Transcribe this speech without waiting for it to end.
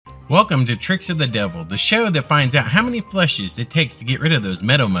Welcome to Tricks of the Devil, the show that finds out how many flushes it takes to get rid of those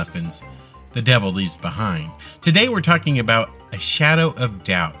meadow muffins the devil leaves behind. Today we're talking about a shadow of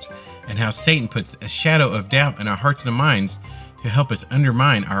doubt and how Satan puts a shadow of doubt in our hearts and minds to help us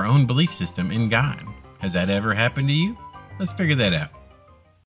undermine our own belief system in God. Has that ever happened to you? Let's figure that out.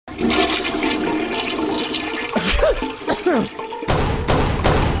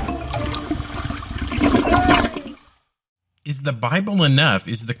 Is the Bible enough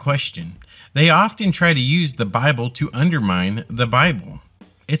is the question. They often try to use the Bible to undermine the Bible.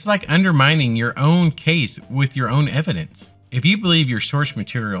 It's like undermining your own case with your own evidence. If you believe your source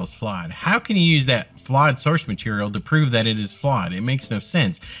material is flawed, how can you use that flawed source material to prove that it is flawed? It makes no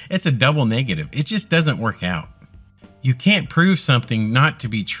sense. It's a double negative. It just doesn't work out. You can't prove something not to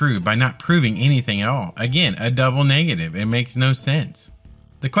be true by not proving anything at all. Again, a double negative. It makes no sense.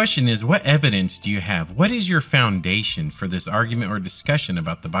 The question is, what evidence do you have? What is your foundation for this argument or discussion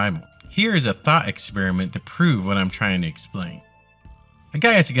about the Bible? Here is a thought experiment to prove what I'm trying to explain. A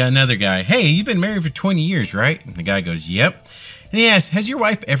guy asks another guy, "Hey, you've been married for 20 years, right?" And the guy goes, "Yep." And he asks, "Has your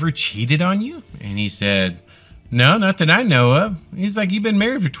wife ever cheated on you?" And he said, "No, not that I know of." He's like, "You've been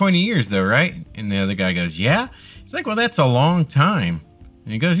married for 20 years though, right?" And the other guy goes, "Yeah." He's like, "Well, that's a long time."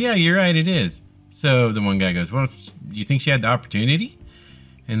 And he goes, "Yeah, you're right, it is." So the one guy goes, "Well, do you think she had the opportunity?"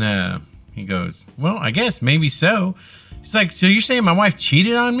 And he goes, "Well, I guess maybe so." He's like, "So you're saying my wife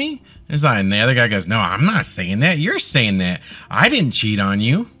cheated on me?" And the other guy goes, "No, I'm not saying that. You're saying that. I didn't cheat on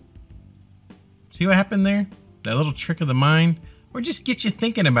you." See what happened there? That little trick of the mind? Or just get you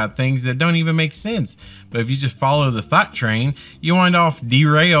thinking about things that don't even make sense. But if you just follow the thought train, you wind off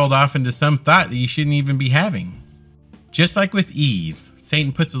derailed off into some thought that you shouldn't even be having. Just like with Eve,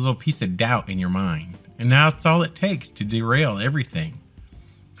 Satan puts a little piece of doubt in your mind. And now it's all it takes to derail everything.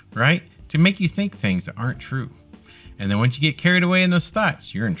 Right? To make you think things that aren't true. And then once you get carried away in those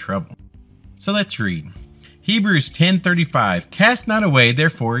thoughts, you're in trouble. So let's read. Hebrews 10:35, "Cast not away,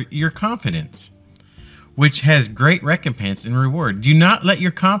 therefore, your confidence, which has great recompense and reward. Do not let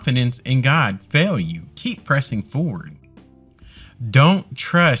your confidence in God fail you. Keep pressing forward." Don't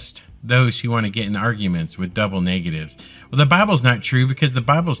trust those who want to get in arguments with double negatives. Well, the Bible's not true because the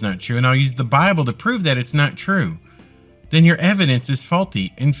Bible's not true, and I'll use the Bible to prove that it's not true. Then your evidence is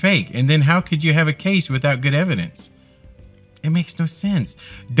faulty and fake. And then how could you have a case without good evidence? It makes no sense.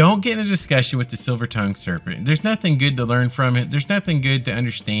 Don't get in a discussion with the silver-tongued serpent. There's nothing good to learn from it. There's nothing good to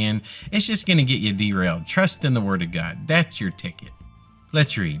understand. It's just going to get you derailed. Trust in the Word of God. That's your ticket.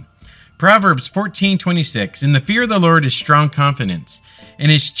 Let's read. Proverbs 14:26, "In the fear of the Lord is strong confidence, and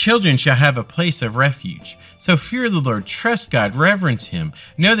his children shall have a place of refuge." So fear the Lord, trust God, reverence him.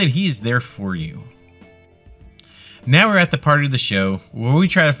 Know that he is there for you. Now we're at the part of the show where we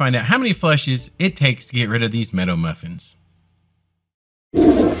try to find out how many flushes it takes to get rid of these meadow muffins.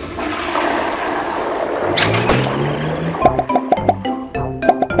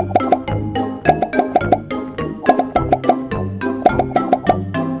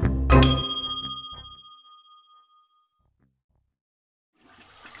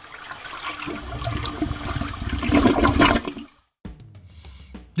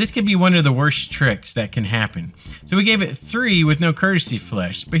 This could be one of the worst tricks that can happen. So we gave it 3 with no courtesy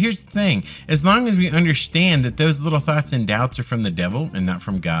flush. But here's the thing. As long as we understand that those little thoughts and doubts are from the devil and not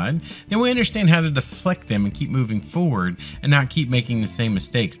from God, then we understand how to deflect them and keep moving forward and not keep making the same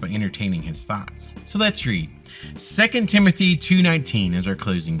mistakes by entertaining his thoughts. So let's read. 2 Timothy 2:19 is our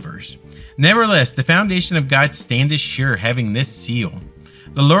closing verse. "Nevertheless, the foundation of God standeth sure, having this seal.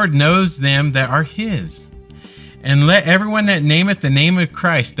 The Lord knows them that are his. And let everyone that nameth the name of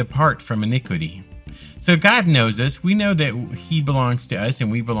Christ depart from iniquity." So God knows us. We know that he belongs to us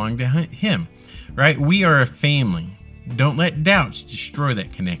and we belong to him, right? We are a family. Don't let doubts destroy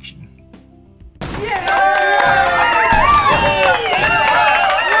that connection. Yeah!